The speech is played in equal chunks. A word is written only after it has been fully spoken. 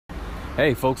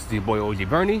Hey folks, it's your boy OG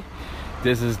Bernie.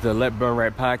 This is the Let Burn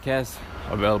Rant podcast,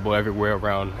 available everywhere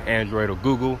around Android or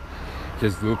Google.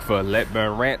 Just look for Let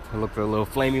Burn Rant, look for the little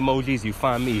flame emojis, you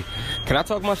find me. Can I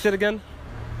talk my shit again?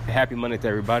 Happy Monday to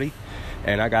everybody.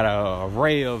 And I got an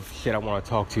array of shit I want to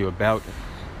talk to you about.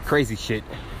 Crazy shit.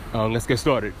 Let's get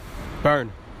started. Burn.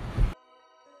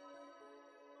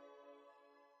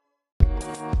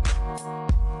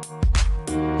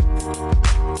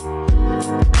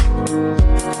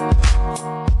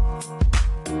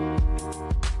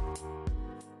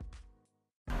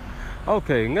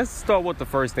 Okay, let's start with the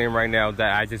first thing right now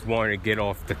that I just wanted to get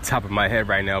off the top of my head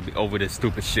right now over this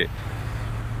stupid shit.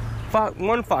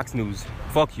 Fox News,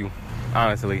 fuck you,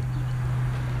 honestly.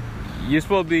 You're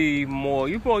supposed to be more,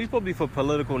 you're supposed to be for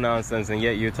political nonsense, and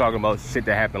yet you're talking about shit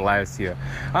that happened last year.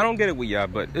 I don't get it with y'all,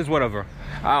 but it's whatever.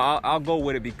 I'll go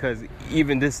with it because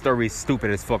even this story is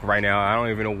stupid as fuck right now. I don't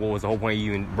even know what was the whole point of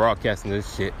even broadcasting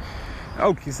this shit.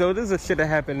 Okay, so this is a shit that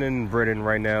happened in Britain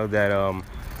right now that,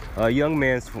 a young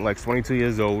man, like 22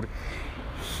 years old,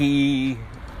 he,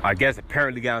 I guess,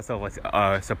 apparently got himself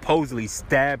a supposedly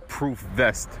stab-proof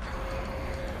vest.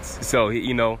 So,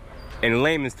 you know, in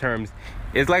layman's terms,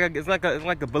 it's like a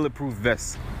bulletproof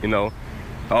vest, you know.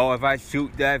 Oh, if I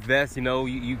shoot that vest, you know,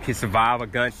 you can survive a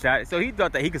gunshot. So he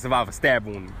thought that he could survive a stab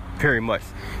wound, very much.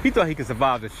 He thought he could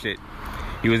survive this shit.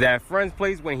 He was at a friend's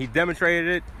place when he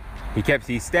demonstrated it.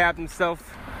 He stabbed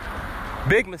himself.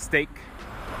 Big mistake.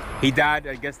 He died,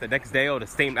 I guess, the next day or the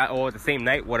same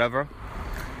night, whatever.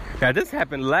 Now, this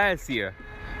happened last year.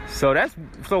 So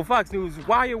Fox News,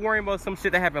 why are you worrying about some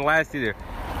shit that happened last year?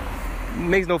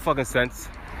 Makes no fucking sense.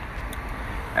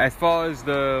 As far as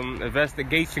the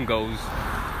investigation goes,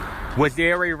 which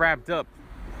they already wrapped up,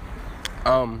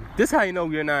 this is how you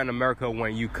know you're not in America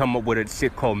when you come up with a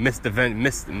shit called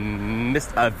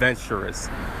Misadventurous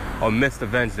or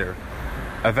Misadventure.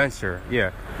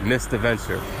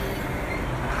 Misadventure.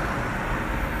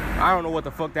 I don't know what the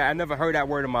fuck that, I never heard that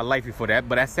word in my life before that,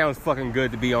 but that sounds fucking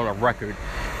good to be on a record.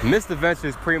 Misadventure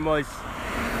is pretty much,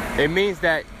 it means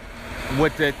that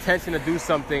with the intention to do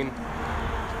something,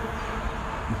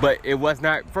 but it was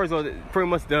not, first of all, pretty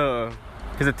much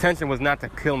his intention was not to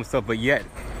kill himself, but yet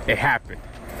it happened.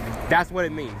 That's what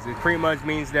it means. It pretty much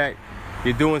means that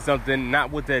you're doing something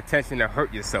not with the intention to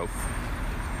hurt yourself.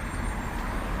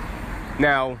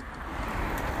 Now,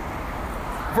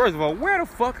 first of all, where the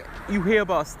fuck you hear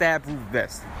about stab-proof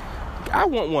vests? I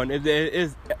want one if there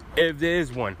is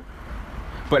one.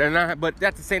 But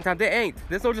at the same time, there ain't.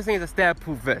 There's no such thing as a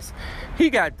stab-proof vest. He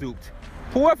got duped.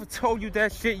 Whoever told you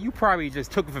that shit, you probably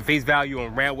just took it for face value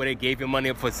and ran with it, gave your money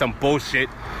up for some bullshit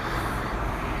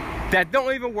that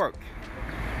don't even work.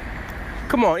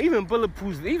 Come on, even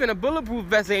a bulletproof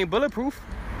vest ain't bulletproof.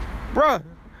 Bruh,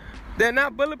 they're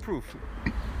not bulletproof.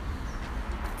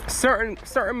 Certain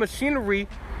machinery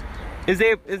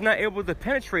is not able to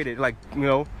penetrate it, like, you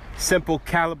know, simple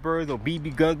calibers or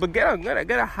BB guns. But get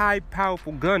a high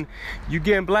powerful gun, you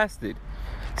getting blasted.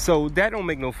 So that don't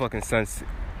make no fucking sense.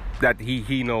 That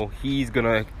he's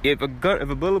gonna, if a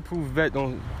bulletproof vest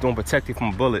don't protect you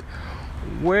from a bullet,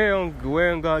 where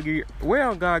on God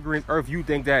green earth you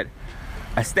think that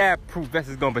a stab-proof vest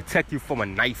is gonna protect you from a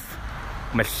knife,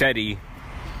 machete?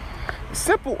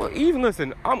 Simple. Even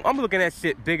listen, I'm looking at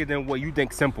shit bigger than what you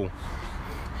think simple.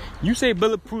 You say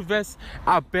bulletproof vest,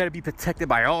 I better be protected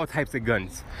by all types of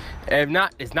guns. If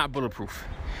not, it's not bulletproof.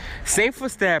 Same for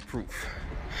stab-proof.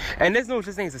 And there's no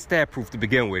such thing as a stab-proof to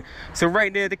begin with. So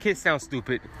right there, the kid sounds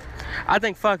stupid. I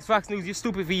think Fox News, you're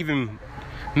stupid for even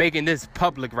making this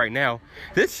public right now.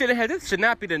 This should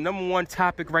not be the #1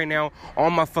 topic right now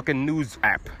on my fucking news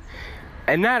app.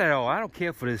 And not at all. I don't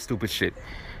care for this stupid shit.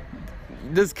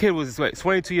 This kid was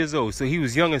 22 years old, so he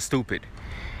was young and stupid.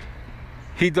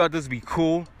 He thought this would be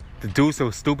cool to do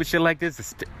some stupid shit like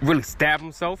this, to really stab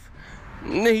himself.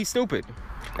 He's stupid.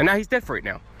 And now he's dead for it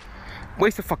now.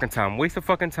 Waste of fucking time. Waste of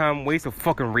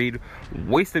fucking read.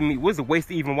 Waste of me. What's the waste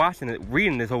of even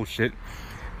reading this whole shit?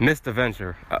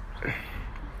 Misadventure.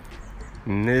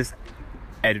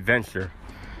 Misadventure.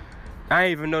 I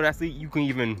didn't even know you can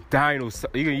even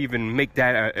you can even make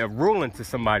that a ruling to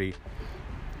somebody.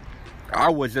 I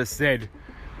would just said,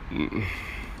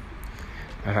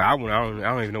 I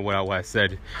don't even know what I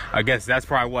said. I guess that's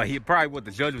probably what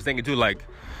the judge was thinking too. Like,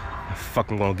 I'm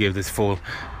fucking gonna give this full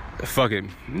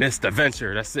fucking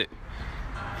misadventure. That's it.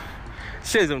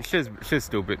 Shit's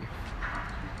stupid.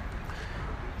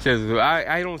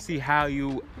 I don't see how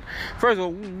you. First of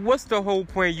all, what's the whole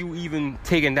point of you even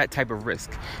taking that type of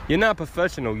risk? You're not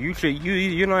professional. You're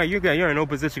in no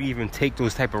position to even take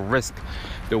those type of risk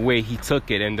the way he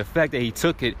took it, and the fact that he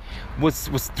took it was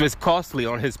costly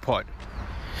on his part.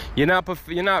 You're not first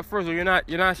of all, you're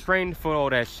not trained for all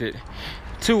that shit.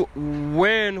 Two,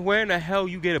 where in the hell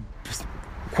you get a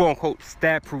quote unquote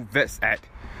stab-proof vest at?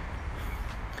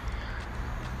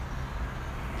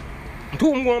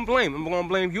 Who I'm gonna blame? I'm gonna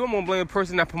blame you. I'm gonna blame the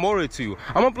person that promoted it to you.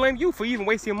 I'm gonna blame you for even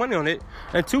wasting money on it.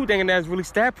 And two, thinking that it's really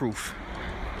stab-proof.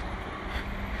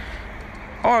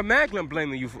 Automatically, I'm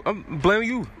blaming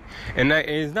you. And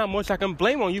it's not much I can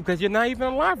blame on you because you're not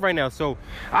even alive right now. So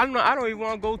I don't even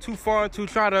want to go too far to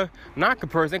try to knock a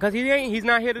person because he's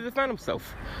not here to defend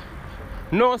himself.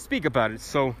 No, speak about it.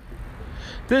 So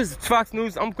this is Fox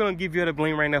News. I'm gonna give you the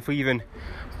blame right now for even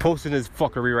posting this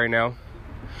fuckery right now.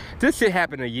 This shit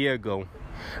happened a year ago.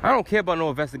 I don't care about no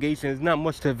investigation. There's not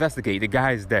much to investigate. The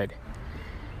guy is dead.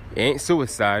 It ain't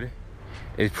suicide.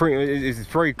 It's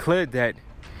pretty clear that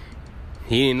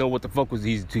he didn't know what the fuck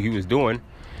he was doing.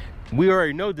 We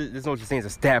already know that there's no such thing as a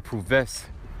stab-proof vest.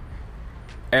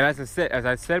 And as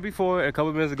I said before a couple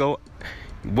of minutes ago,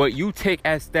 what you take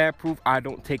as stab-proof, I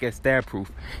don't take as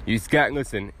stab-proof. You just got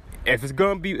listen. If it's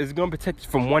gonna protect you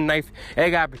from one knife, it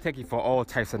gotta protect you from all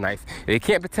types of knife. If it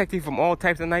can't protect you from all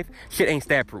types of knife, shit ain't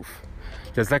stab-proof.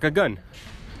 Just like a gun.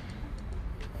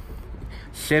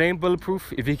 Shit ain't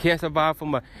bulletproof if you can't survive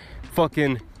from a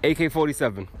fucking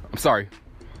AK-47. I'm sorry.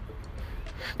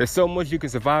 There's so much you can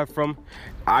survive from.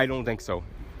 I don't think so.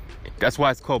 That's why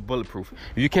it's called bulletproof.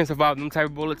 If you can't survive them type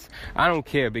of bullets, I don't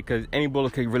care because any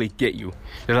bullet can really get you.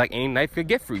 Just like any knife could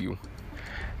get through you.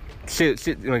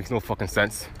 Shit makes no fucking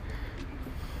sense.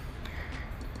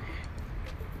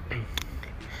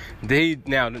 Did he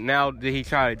deliberately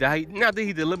try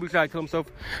to kill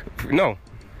himself? No.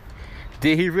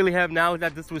 Did he really have knowledge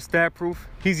that this was stab-proof?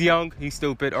 He's young, he's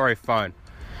stupid. All right, fine.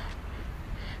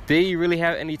 Did he really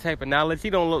have any type of knowledge? He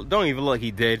don't even look like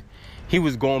he did. He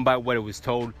was going by what it was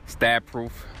told,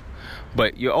 stab-proof.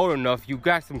 But you're old enough, you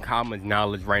got some common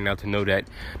knowledge right now to know that.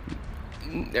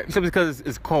 Just because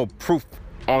it's called proof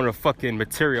on a fucking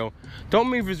material, don't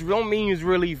mean it's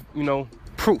really,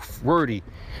 proof worthy.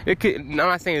 I'm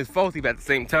not saying it's faulty, but at the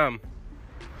same time,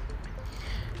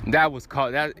 it was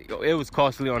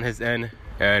costly on his end,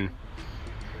 and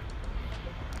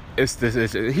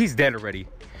he's dead already.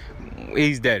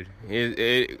 He's dead.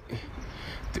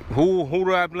 Who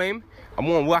do I blame?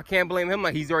 I can't blame him.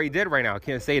 Like, he's already dead right now. I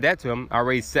can't say that to him. I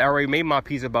already made my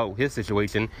piece about his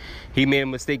situation. He made a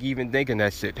mistake even thinking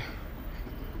that shit.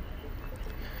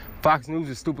 Fox News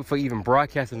is stupid for even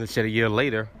broadcasting this shit a year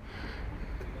later.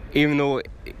 Even though,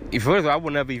 first of all, I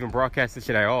would never even broadcast this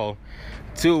shit at all.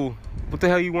 Two, what the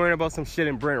hell are you worrying about some shit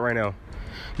in Brent right now?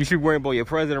 You should worry about your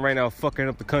president right now fucking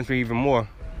up the country even more.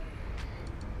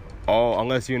 Oh,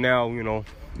 unless you're now, I'm not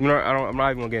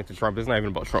even gonna get into Trump. It's not even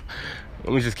about Trump.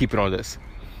 Let me just keep it on this.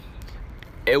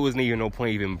 It wasn't even no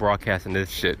point even broadcasting this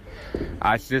shit.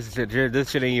 This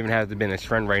shit ain't even have to be in a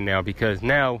trend right now because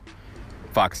now,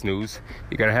 Fox News,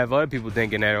 you're gonna have other people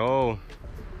thinking that, oh,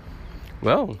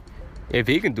 well, if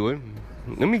he can do it,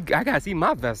 I gotta see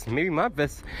my vest. Maybe my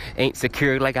vest ain't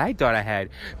secure like I thought I had,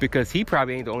 because he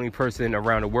probably ain't the only person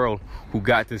around the world who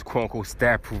got this quote-unquote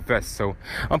stab-proof vest. So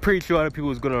I'm pretty sure other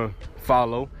people is gonna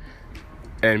follow,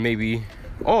 and maybe,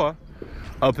 or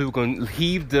other people gonna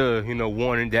heave the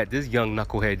warning that this young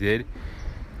knucklehead did,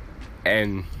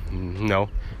 and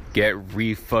get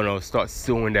refund or start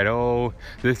suing that, oh,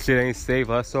 this shit ain't safe.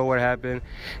 I saw what happened.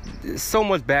 There's so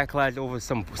much backlash over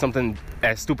something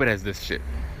as stupid as this shit.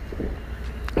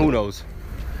 Who knows?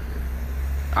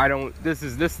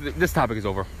 This topic is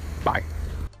over. Bye.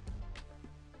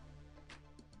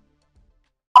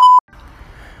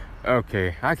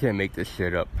 Okay, I can't make this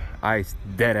shit up. I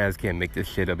dead ass can't make this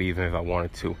shit up even if I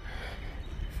wanted to.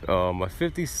 A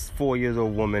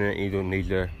 54-year-old woman in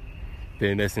Indonesia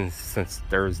been missing since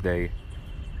Thursday.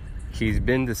 She's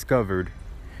been discovered.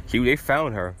 They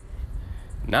found her.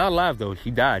 Not alive though. She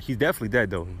died. She's definitely dead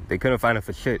though. They couldn't find her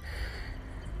for shit.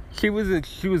 She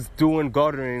was doing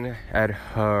gardening at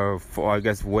her, I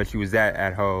guess where she was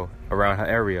at her, around her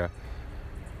area,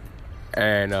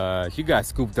 and she got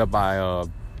scooped up by a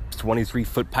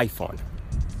 23-foot python.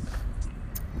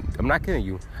 I'm not kidding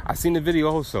you. I seen the video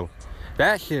also.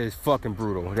 That shit is fucking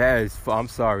brutal. I'm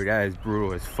sorry, that is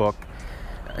brutal as fuck.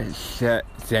 Shit,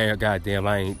 damn, goddamn,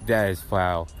 that is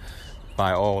foul.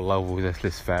 By all levels, that's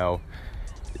just foul.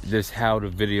 Just how the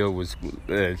video was,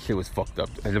 shit was fucked up.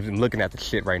 I'm looking at the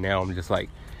shit right now. I'm just like,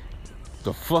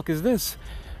 the fuck is this?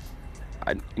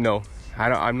 I don't watch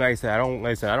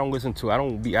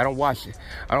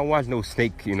no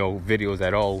snake, videos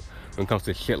at all when it comes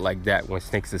to shit like that. When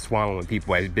snakes are swallowing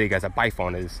people as big as a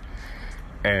python is,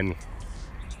 and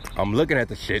I'm looking at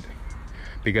the shit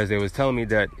because they was telling me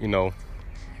that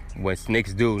when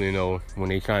snakes do, when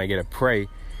they trying to get a prey,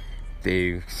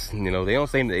 They, you know, they don't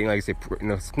say anything. Like I said, you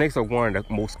know, snakes are one of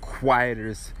the most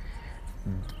quietest,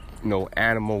 you know,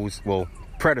 animals. Well,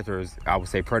 predators. I would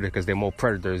say predators because they're more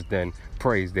predators than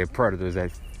prey. They're predators. They're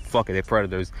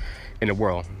predators in the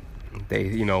world. They,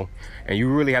 you know, and you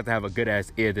really have to have a good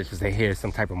ass ear to just hear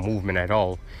some type of movement at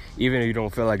all. Even if you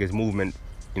don't feel like it's movement,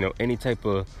 you know, any type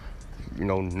of, you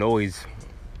know, noise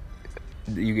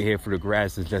you can hear through the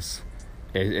grass is just,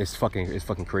 it's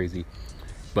fucking crazy.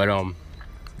 But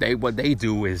what they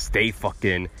do is they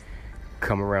fucking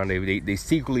come around. They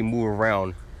secretly move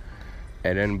around,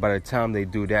 and then by the time they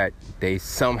do that, they're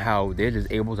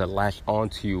just able to latch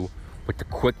onto you with the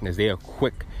quickness. They are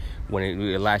quick when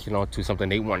they're latching onto something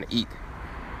they want to eat.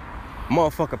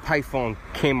 Motherfucker python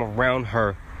came around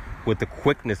her with the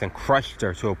quickness and crushed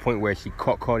her to a point where she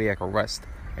caught cardiac arrest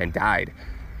and died.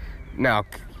 Now,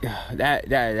 that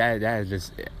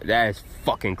is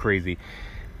fucking crazy.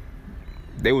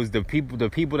 There was the people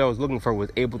that was looking for was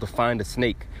able to find the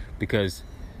snake because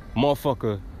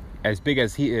motherfucker, as big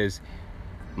as he is,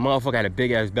 motherfucker had a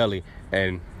big ass belly,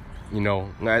 and you know,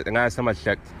 last time I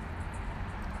checked,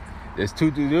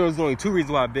 there was only two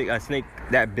reasons why a snake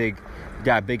that big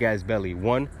got a big ass belly.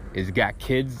 One is got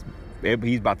kids.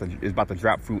 He's about to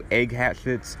drop through egg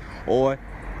hatchets, or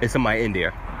it's somebody in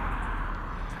there.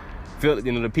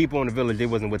 You know, the people in the village, they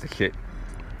wasn't with the shit.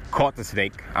 Caught the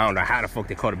snake. I don't know how the fuck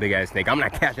they caught a big ass snake. I'm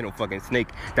not catching no fucking snake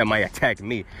that might attack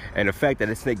me. And the fact that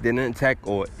the snake didn't attack,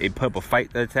 or it put up a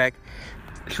fight to attack,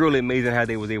 it's really amazing how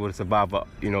they was able to survive,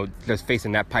 you know, just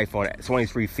facing that python at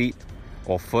 23 feet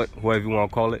or foot, whatever you want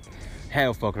to call it.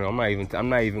 Hell fucking no. I'm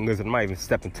not even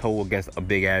stepping toe against a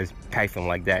big ass python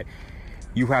like that.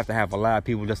 You have to have a lot of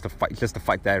people just to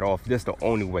fight that off. That's the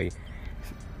only way.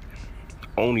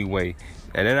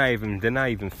 And they're not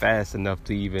even fast enough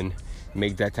to even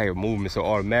make that type of movement. So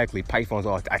automatically pythons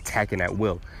are attacking at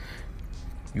will.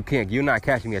 You're not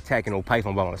catching me attacking no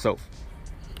python by myself.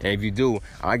 And if you do,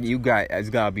 it's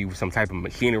gotta be some type of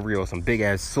machinery or some big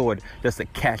ass sword just to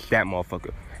catch that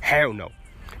motherfucker. Hell no.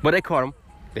 But they caught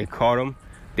him.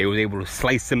 They was able to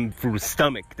slice him through the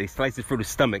stomach. They sliced it through the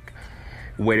stomach,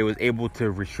 where they was able to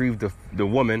retrieve the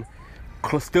woman,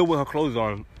 still with her clothes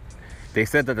on. They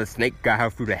said that the snake got her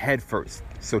through the head first.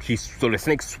 So the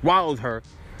snake swallowed her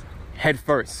head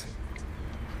first.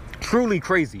 Truly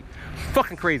crazy.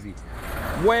 Fucking crazy.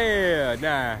 Well,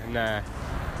 nah.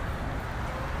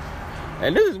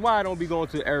 And this is why I don't be going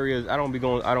to areas. I don't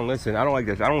listen. I don't like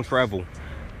this. I don't travel.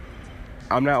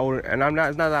 I'm not old, and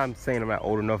it's not that I'm saying I'm not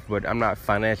old enough, but I'm not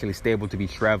financially stable to be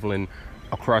traveling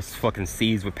across fucking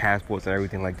seas with passports and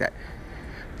everything like that.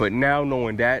 But now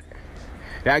knowing that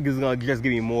is gonna just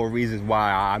give me more reasons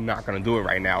why I'm not gonna do it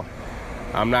right now.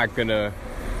 I'm not gonna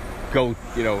go,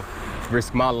 you know,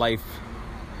 risk my life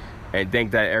and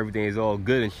think that everything is all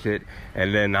good and shit,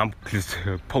 and then I'm just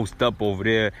post up over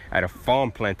there at a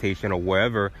farm plantation or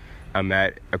wherever I'm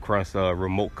at across a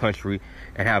remote country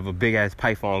and have a big ass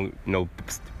python, you know,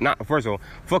 not, first of all,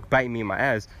 fuck biting me in my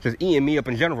ass, just eating me up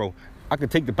in general. I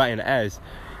could take the bite in the ass.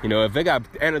 You know, if they got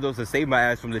antidotes to save my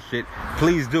ass from this shit,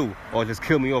 please do, or just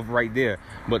kill me off right there.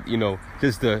 But, you know,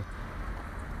 just to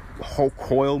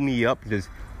coil me up, just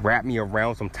wrap me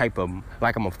around some type of,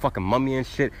 like I'm a fucking mummy and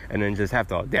shit, and then just have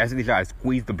the audacity to try to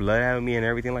squeeze the blood out of me and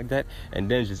everything like that, and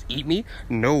then just eat me?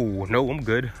 No, I'm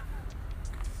good.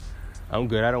 I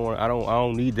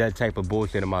don't need that type of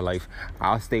bullshit in my life.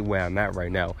 I'll stay where I'm at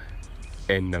right now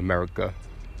in America.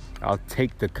 I'll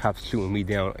take the cops shooting me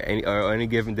down any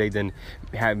given day than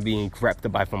being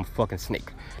grabbed by some fucking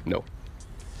snake. No.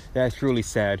 That's really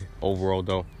sad overall,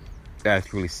 though.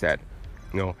 That's really sad.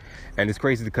 You know, and it's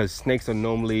crazy because snakes are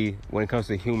normally, when it comes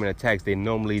to human attacks, they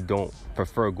normally don't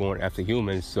prefer going after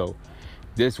humans. So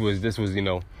this was, you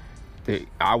know,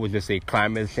 I would just say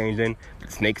climate changing.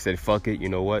 The snake said, fuck it, you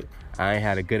know what? I ain't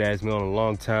had a good ass meal in a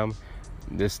long time.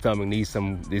 This stomach needs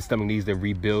to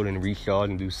rebuild and recharge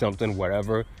and do something,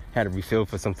 whatever. Had to refill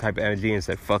for some type of energy and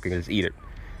said, fuck it, just eat it.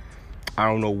 I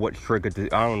don't know what triggered or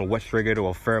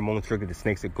a pheromone triggered the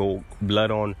snakes to go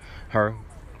blood on her.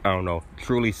 I don't know.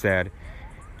 Truly sad.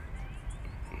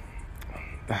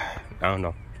 I don't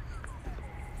know.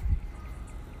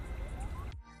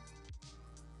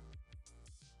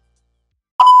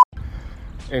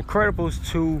 Incredibles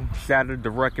 2 shattered the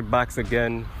record box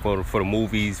again for the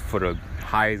movies, for the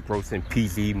highest grossing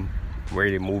PG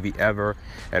rated movie ever,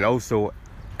 and also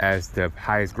as the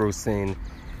highest grossing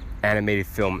animated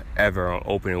film ever on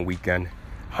opening weekend.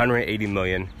 180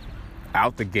 million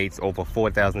out the gates, over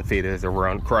 4,000 theaters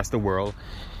across the world,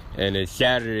 and it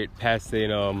shattered it past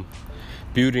the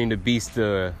Beauty and the Beast,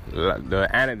 the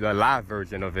live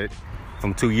version of it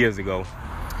from 2 years ago.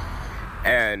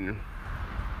 And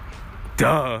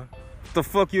Duh. What the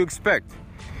fuck you expect?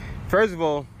 First of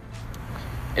all,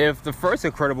 if the first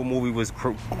Incredible movie was,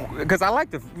 because I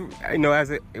like the, you know, as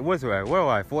it was, what was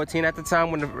I, 14 at the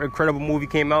time when the Incredible movie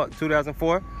came out,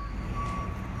 2004?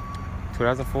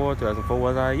 2004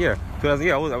 was I? Yeah, 2000.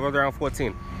 Yeah, I was around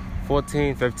 14,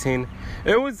 15.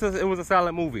 It was a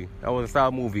solid movie. That was a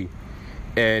solid movie,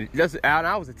 and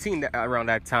I was a teen around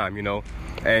that time, you know,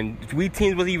 and we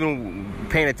teens wasn't even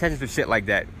paying attention to shit like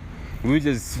that. We were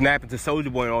just snapping to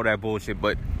Soulja Boy and all that bullshit.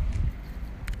 But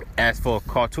as for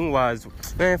cartoon-wise,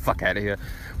 man, fuck out of here.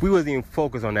 We wasn't even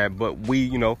focused on that. But we,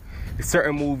 you know,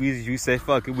 certain movies, you say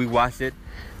fuck it, we watched it.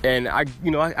 And I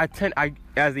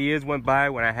as the years went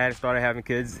by, when I started having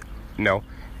kids, you know,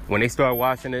 when they started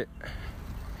watching it,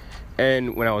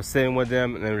 and when I was sitting with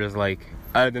them, and they were just like,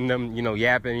 other than them, you know,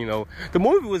 yapping, you know, the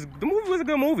movie was a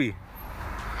good movie.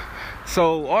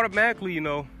 So automatically, you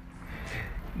know,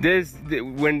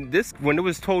 when it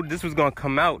was told this was gonna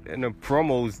come out in the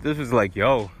promos, this was like,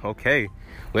 yo, okay,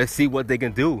 let's see what they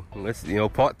can do. Let's, you know,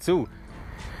 part 2,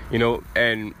 you know.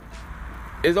 And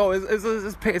it's a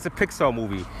Pixar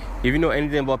movie. If you know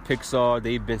anything about Pixar,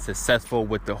 they've been successful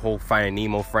with the whole Finding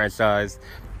Nemo franchise,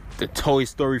 the Toy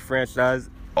Story franchise.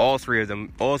 All three of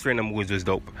them movies was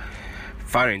dope.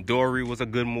 Finding Dory was a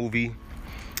good movie.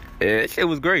 Shit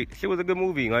was great. Shit was a good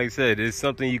movie. Like I said, it's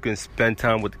something you can spend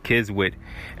time with the kids with.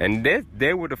 And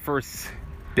they were the first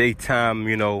big time,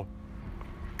 you know,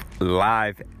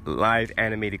 live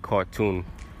animated cartoon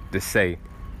to say.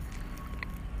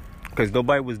 Because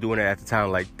nobody was doing it at the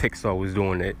time like Pixar was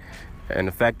doing it. And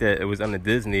the fact that it was under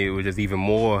Disney, it was even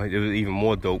more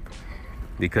dope.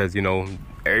 Because, you know,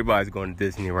 everybody's going to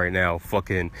Disney right now.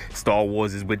 Fucking Star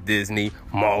Wars is with Disney.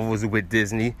 Marvel is with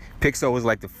Disney. Pixar was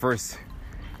like the first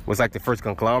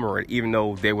conglomerate, even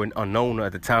though they were unknown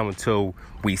at the time until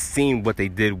we seen what they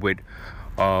did with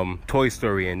Toy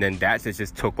Story, and then that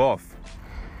just took off.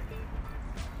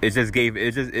 It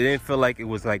didn't feel like it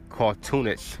was like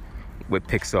cartoonish with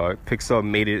Pixar. Pixar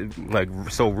made it like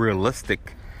so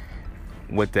realistic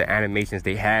with the animations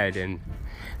they had, and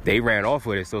they ran off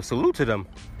with it. So salute to them.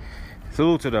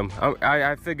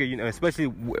 I figure, you know,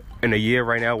 especially in a year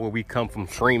right now where we come from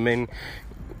streaming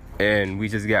and we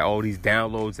just got all these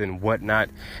downloads and whatnot,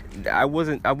 I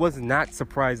was not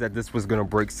surprised that this was gonna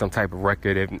break some type of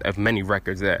record, if many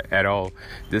records at all.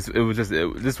 This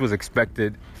was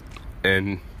expected,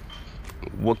 and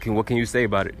what can you say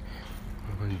about it?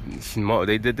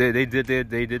 They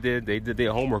did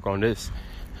their homework on this.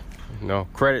 You know,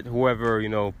 credit whoever, you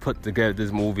know, put together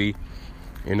this movie.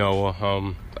 You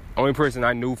know, only person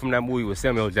I knew from that movie was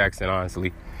Samuel Jackson,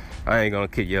 honestly. I ain't gonna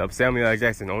kid you up. Samuel L.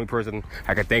 Jackson, the only person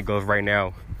I can think of right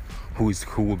now who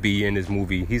would be in this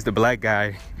movie. He's the black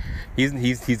guy. He's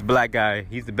the black guy.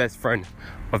 He's the best friend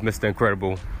of Mr.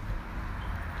 Incredible.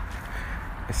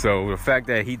 So the fact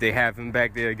that they have him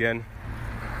back there again,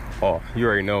 oh, you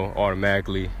already know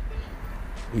automatically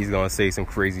he's gonna say some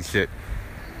crazy shit.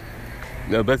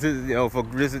 No, but this, you know,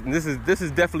 this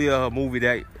is definitely a movie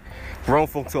that grown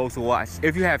folks also watch.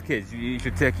 If you have kids, you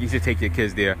should take your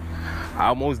kids there.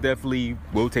 I most definitely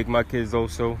will take my kids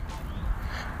also.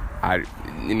 I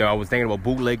was thinking about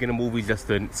bootlegging the movie just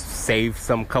to save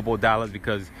some couple of dollars,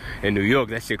 because in New York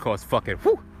that shit costs fucking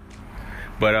whew.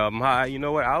 But you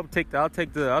know what? I'll take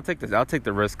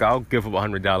the risk. I'll give them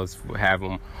 $100 to have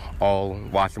them all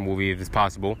watch the movie if it's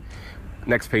possible.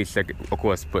 Next paycheck, of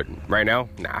course. But right now,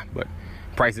 nah. But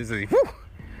prices is whew.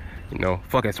 You know,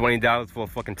 fucking $20 for a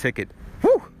fucking ticket.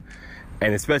 Whew.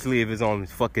 And especially if it's on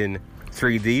fucking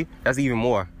 3D, that's even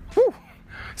more. Whew.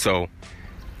 So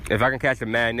if I can catch a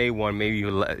matinee one, maybe,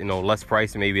 you know, less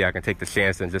price, maybe I can take the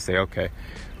chance and just say, okay,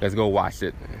 let's go watch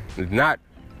it. If not,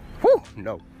 whew,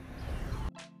 no.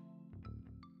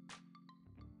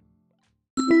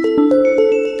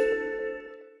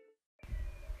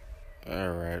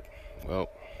 Alright, well,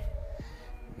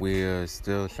 we're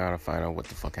still trying to find out what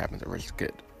the fuck happened to Rich the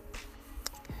Kid.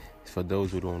 For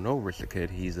those who don't know Rich the Kid,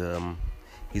 he's a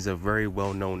very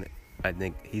well-known, I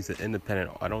think he's an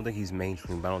independent, I don't think he's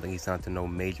mainstream, but I don't think he's signed to no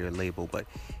major label, but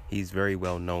he's very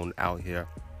well-known out here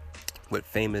with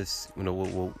famous, you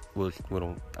know,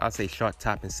 I'll say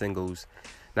chart-topping singles.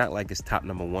 Not like it's top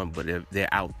number one, but they're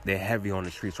heavy on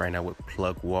the streets right now with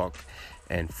Plug Walk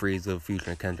and Freezer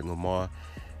featuring Kendrick Lamar.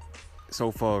 So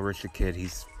far, Rich the Kid,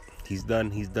 he's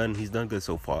done good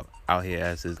so far out here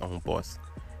as his own boss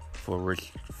for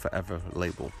Rich Forever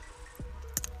label.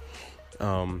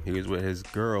 He was with his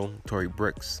girl Tory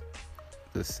Bricks,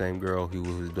 the same girl he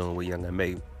was doing with Young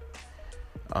M.A.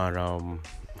 on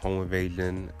home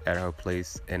invasion at her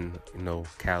place, and you know,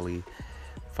 Cali.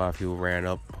 5 people ran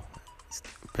up,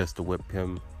 pistol whipped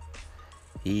him,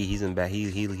 he's in bad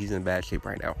he's in bad shape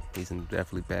right now. He's in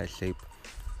definitely bad shape.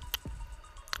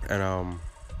 And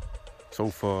so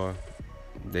far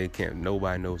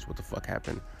nobody knows what the fuck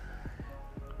happened.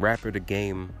 Rapper The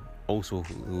Game, also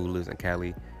who lives in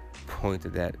Cali,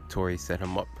 pointed that Tory set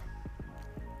him up.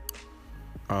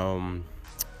 I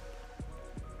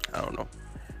don't know.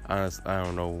 Honestly, I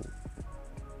don't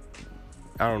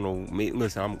know.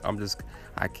 Listen,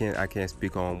 I can't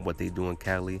speak on what they do in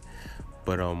Cali,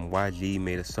 but YG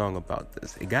made a song about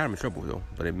this. It got him in trouble though,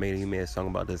 but he made a song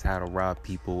about this, how to rob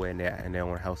people in their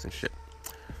own house and shit.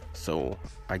 So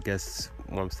I guess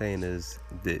what I'm saying is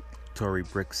that Tory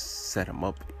Bricks set him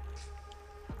up.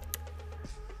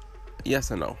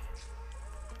 Yes or no?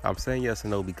 I'm saying yes or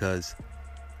no because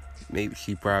maybe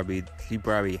she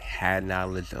probably had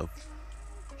knowledge of.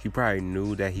 She probably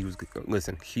knew that he was.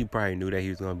 Listen, she probably knew that he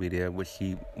was gonna be there, which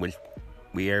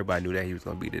we everybody knew that he was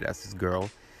gonna be there. That's his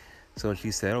girl. So she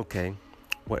said, okay,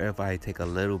 what if I take a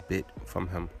little bit from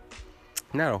him?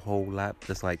 Not a whole lot,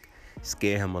 just like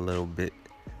scare him a little bit,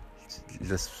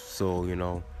 just so you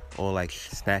know, or like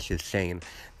snatch his chain.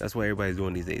 That's what everybody's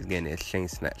doing these days, getting their chain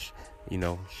snatch. You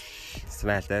know,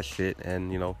 snatch that shit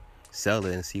and sell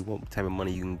it and see what type of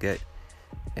money you can get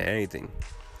and anything.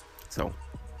 So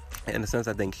in a sense,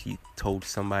 I think she told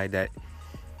somebody that,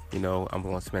 I'm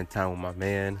going to spend time with my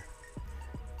man.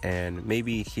 And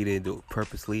maybe she didn't do it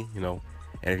purposely, And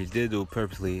if she did do it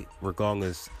purposely,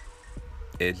 regardless,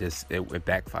 it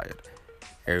backfired.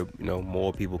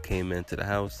 More people came into the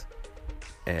house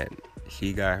and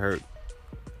she got hurt.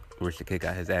 Rich the Kid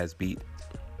got his ass beat.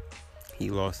 He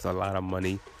lost a lot of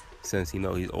money since,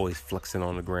 he's always flexing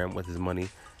on the gram with his money.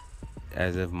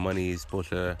 As if money is supposed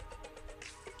to...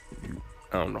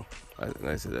 I don't know. Like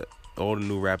I said, all the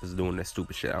new rappers are doing that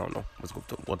stupid shit. I don't know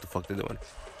what the fuck they're doing.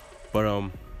 But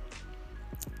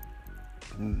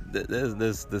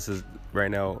this is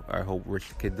right now. I hope Rich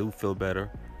the Kid do feel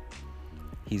better.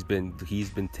 He's been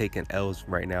taking L's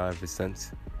right now ever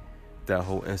since that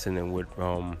whole incident with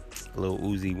Lil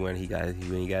Uzi when he got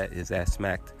his ass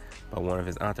smacked by one of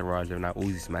his entourage. If not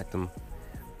Uzi smacked him,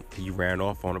 he ran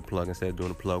off on a plug instead of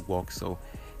doing a plug walk. So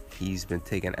he's been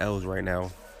taking L's right now.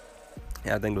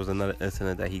 And I think there was another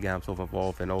incident that he got himself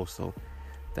involved in also,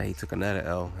 that he took another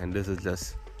L. And this is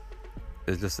just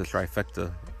a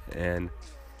trifecta. And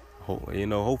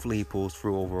hopefully he pulls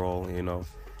through overall.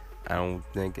 I don't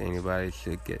think anybody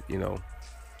should get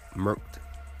murked.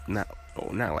 Not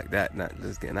like that. Not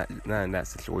in that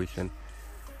situation.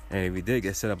 And if he did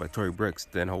get set up by Tory Bricks,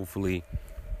 then hopefully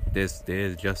there's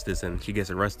justice and she gets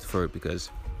arrested for it,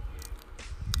 because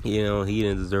he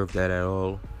didn't deserve that at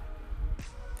all.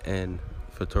 And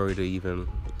for Tory to even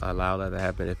allow that to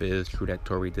happen, if it is true that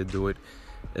Tory did do it,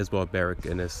 it's barbaric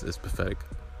and it's pathetic.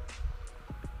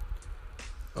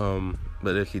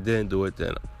 But if she didn't do it,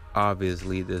 then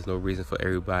obviously there's no reason for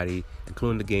everybody,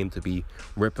 including The Game, to be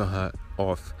ripping her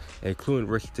off, including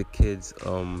Rich the Kid's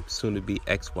soon-to-be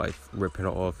ex-wife ripping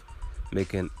her off,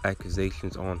 making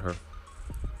accusations on her.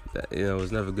 That,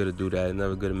 it's never good to do that. It's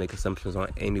never good to make assumptions on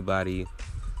anybody,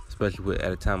 especially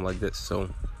at a time like this. So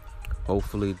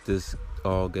hopefully this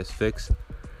all gets fixed.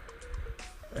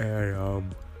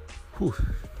 And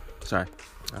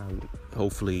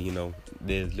hopefully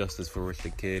there's justice for Rich the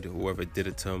Kid, whoever did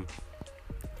it to him.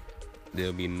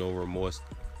 There'll be no remorse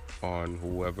on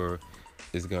whoever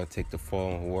is gonna take the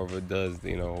fall, and whoever does,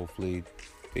 hopefully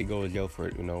they go to jail for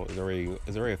it. It's already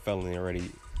a felony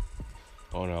already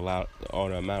on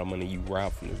the amount of money you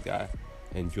robbed from this guy,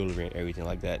 and jewelry and everything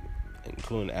like that,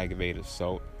 including aggravated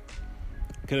assault.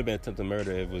 Could have been attempted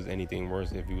murder if it was anything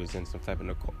worse, if he was in some type of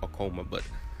a coma, but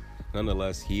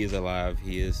nonetheless, he is alive,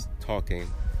 he is talking,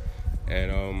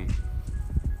 and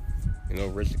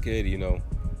Rich the Kid, you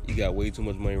got way too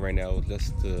much money right now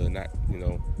just to not,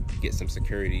 get some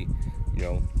security.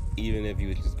 Even if you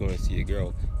was just going to see a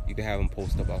girl, you can have him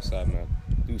post up outside, man.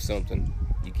 Do something.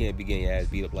 You can't be getting your ass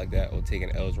beat up like that or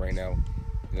taking L's right now.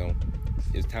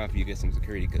 It's time for you to get some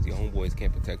security, because your homeboys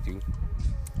can't protect you.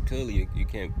 Clearly, you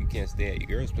can't stay at your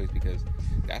girl's place, because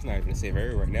that's not even a safe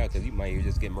area right now, because you might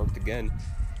just get murked again.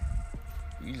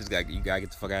 You gotta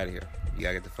get the fuck out of here. You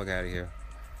gotta get the fuck out of here.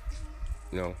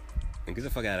 And get the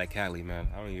fuck out of Cali, man.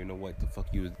 I don't even know what the fuck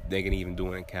you was thinking even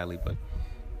doing in Cali, but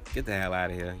get the hell out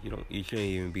of here. You shouldn't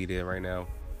even be there right now.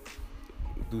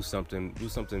 Do something,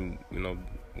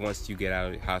 once you get out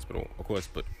of the hospital, of course,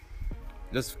 but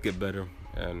just get better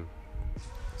and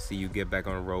see you get back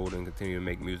on the road and continue to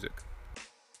make music.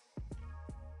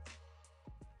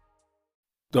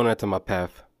 Don't enter my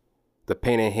path. The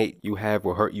pain and hate you have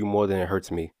will hurt you more than it hurts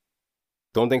me.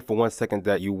 Don't think for 1 second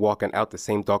that you walking out the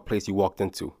same dark place you walked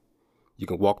into. You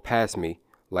can walk past me,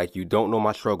 Like you don't know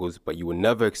my struggles, but you will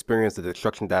never experience the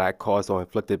destruction that I caused or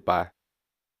inflicted by.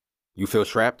 You feel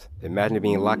trapped? Imagine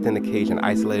being locked in a cage and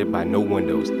isolated by no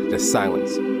windows, just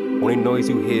silence. Only noise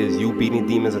you hear is you beating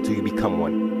demons until you become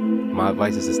one. My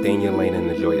advice is to stay in your lane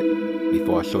and enjoy it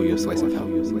before I show you a slice of hell.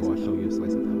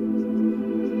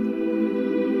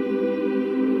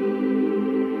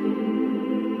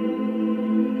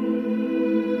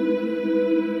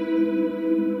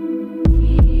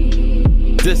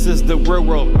 This is the real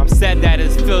world. I'm sad that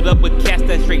it's filled up with cats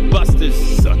that straight busters.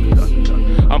 Suckers.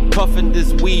 I'm puffing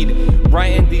this weed,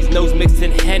 writing these notes mixed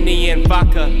in Henny and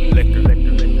vodka. Liquor.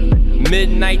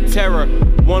 Midnight terror,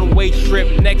 one-way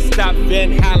trip, next stop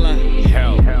Valhalla.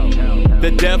 Hell.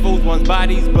 The devil wants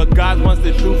bodies, but God wants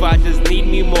the truth. I just need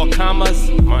me more commas.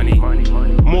 Money.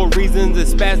 More reasons to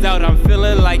spaz out. I'm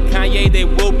feeling like Kanye, there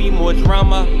will be more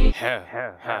drama.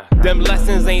 Them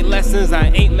lessons ain't lessons, I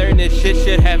ain't learned this shit.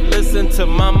 Should have listened to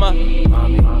mama.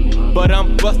 But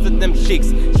I'm busting them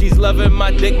cheeks. She's loving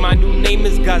my dick, my new name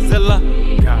is Godzilla.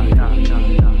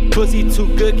 Pussy too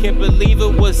good, can't believe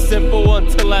it was simple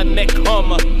until I met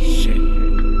karma. Shit.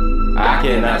 I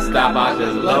cannot stop, I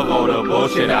just love all the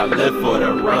bullshit. I live for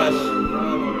the rush.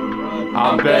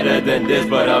 I'm better than this,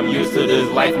 but I'm used to this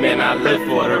life, man. I live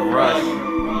for the rush.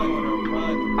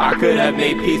 I could have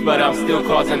made peace, but I'm still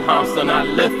causing harm, son. I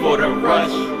live for the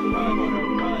rush.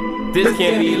 This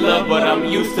can't be love, but I'm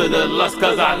used to the lust,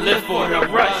 cause I live for the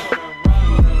rush.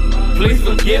 Please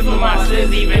forgive for my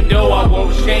sins, even though I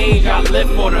won't change. I live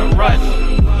for the rush.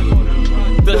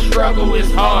 The struggle is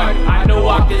hard, I know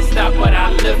I can stop, but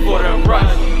I live for the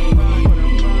rush.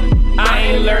 I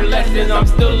ain't learned lessons, I'm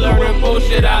still learning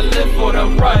bullshit. I live for the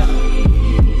rush.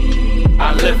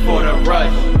 I live for the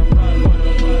rush.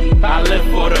 I live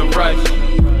for the rush.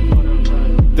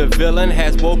 The villain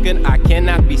has woken, I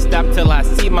cannot be stopped till I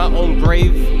see my own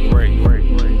grave.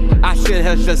 I should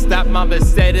have just stopped, mama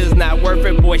said it's not worth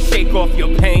it. Boy, shake off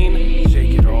your pain.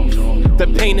 Shake it off. The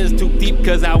pain is too deep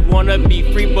cause I wanna be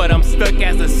free, but I'm stuck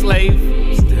as a slave.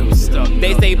 Still stuck.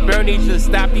 They say Bernie should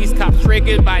stop these cops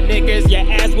triggered by niggas, your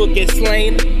ass will get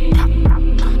slain.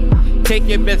 Take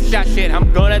your best shot, shit,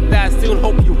 I'm gonna die soon,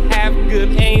 hope you have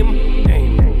good aim.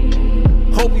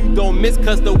 Hope you don't miss,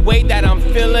 cause the way that I'm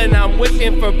feeling, I'm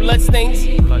wishing for bloodstains.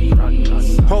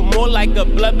 Or more like a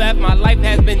bloodbath, my life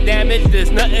has been damaged,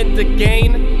 there's nothing to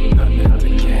gain.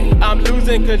 I'm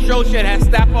losing control, should have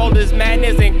stopped all this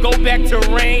madness and go back to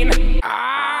rain.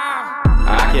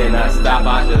 I cannot stop,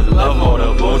 I just love all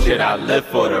the bullshit, I live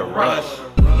for the rush.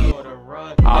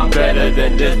 I'm better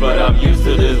than this, but I'm used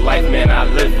to this life, man, I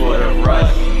live for the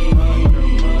rush.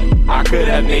 I could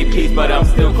have made peace, but I'm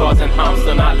still causing harm,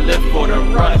 son. I live for the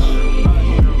rush.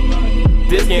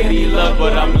 This can't be love,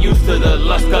 but I'm used to the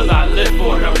lust, cause I live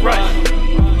for the rush.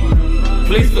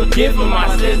 Please forgive for my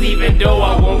sins, even though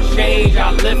I won't change.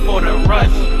 I live for the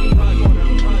rush.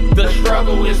 The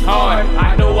struggle is hard,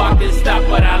 I know I can stop,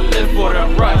 but I live for the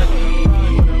rush.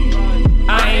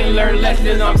 I ain't learned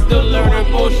lessons, I'm still learning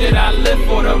bullshit. I live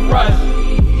for the rush.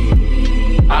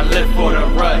 I live for the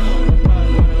rush.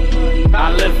 I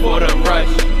live for the rush.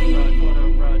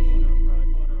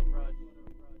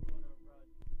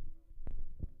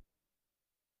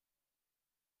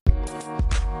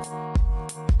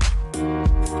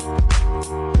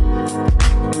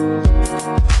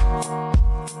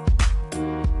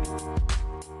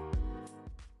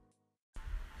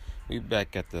 We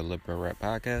back at the Lip and Rap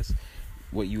podcast.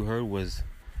 What you heard was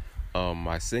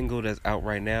my single that's out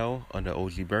right now under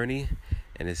OG Bernie,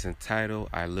 and it's entitled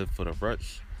I Live for the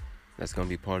Rush. That's going to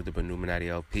be part of the Benuminati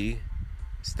LP.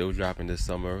 Still dropping this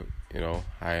summer. You know,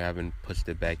 I haven't pushed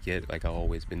it back yet like I've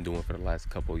always been doing for the last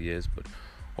couple of years. But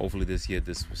hopefully this year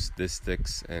this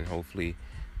sticks. And hopefully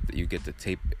you get the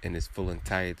tape in its full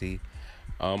entirety.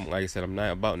 Like I said, I'm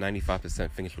not about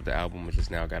 95% finished with the album. I just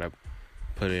now got to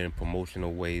put it in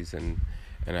promotional ways. And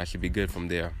I should be good from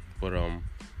there. But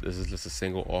this is just a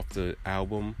single off the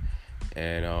album.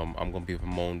 And I'm going to be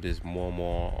promoting this more and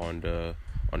more on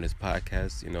this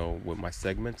podcast, you know, with my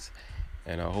segments,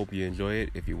 and I hope you enjoy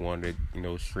it. If you want to, you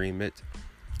know, stream it,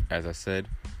 as I said,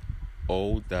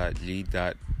 o.g.bernie,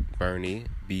 BURNIE,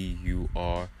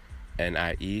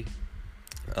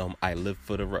 I Live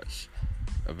for the Rush,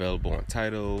 available on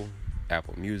Tidal,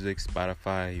 Apple Music,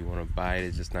 Spotify. You want to buy it,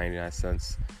 it's just 99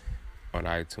 cents on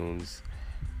iTunes,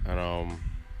 and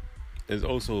there's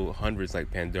also hundreds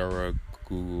like Pandora,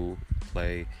 Google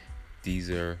Play,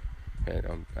 Deezer,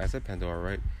 and I said Pandora,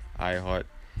 right? iHeart.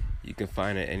 You can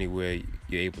find it anywhere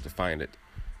you're able to find it.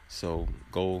 So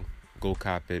go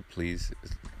cop it, please.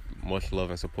 Much love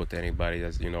and support to anybody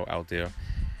that's, you know, out there.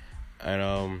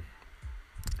 And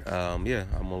yeah,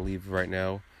 I'm gonna leave right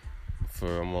now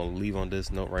gonna leave on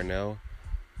this note right now.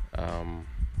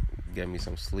 Get me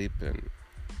some sleep, and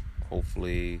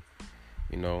hopefully,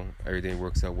 everything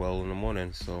works out well in the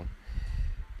morning. So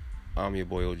I'm your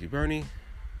boy OG Bernie,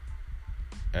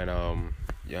 and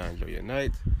enjoy your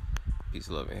night. Peace,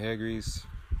 love, and hair grease.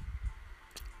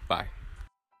 Bye.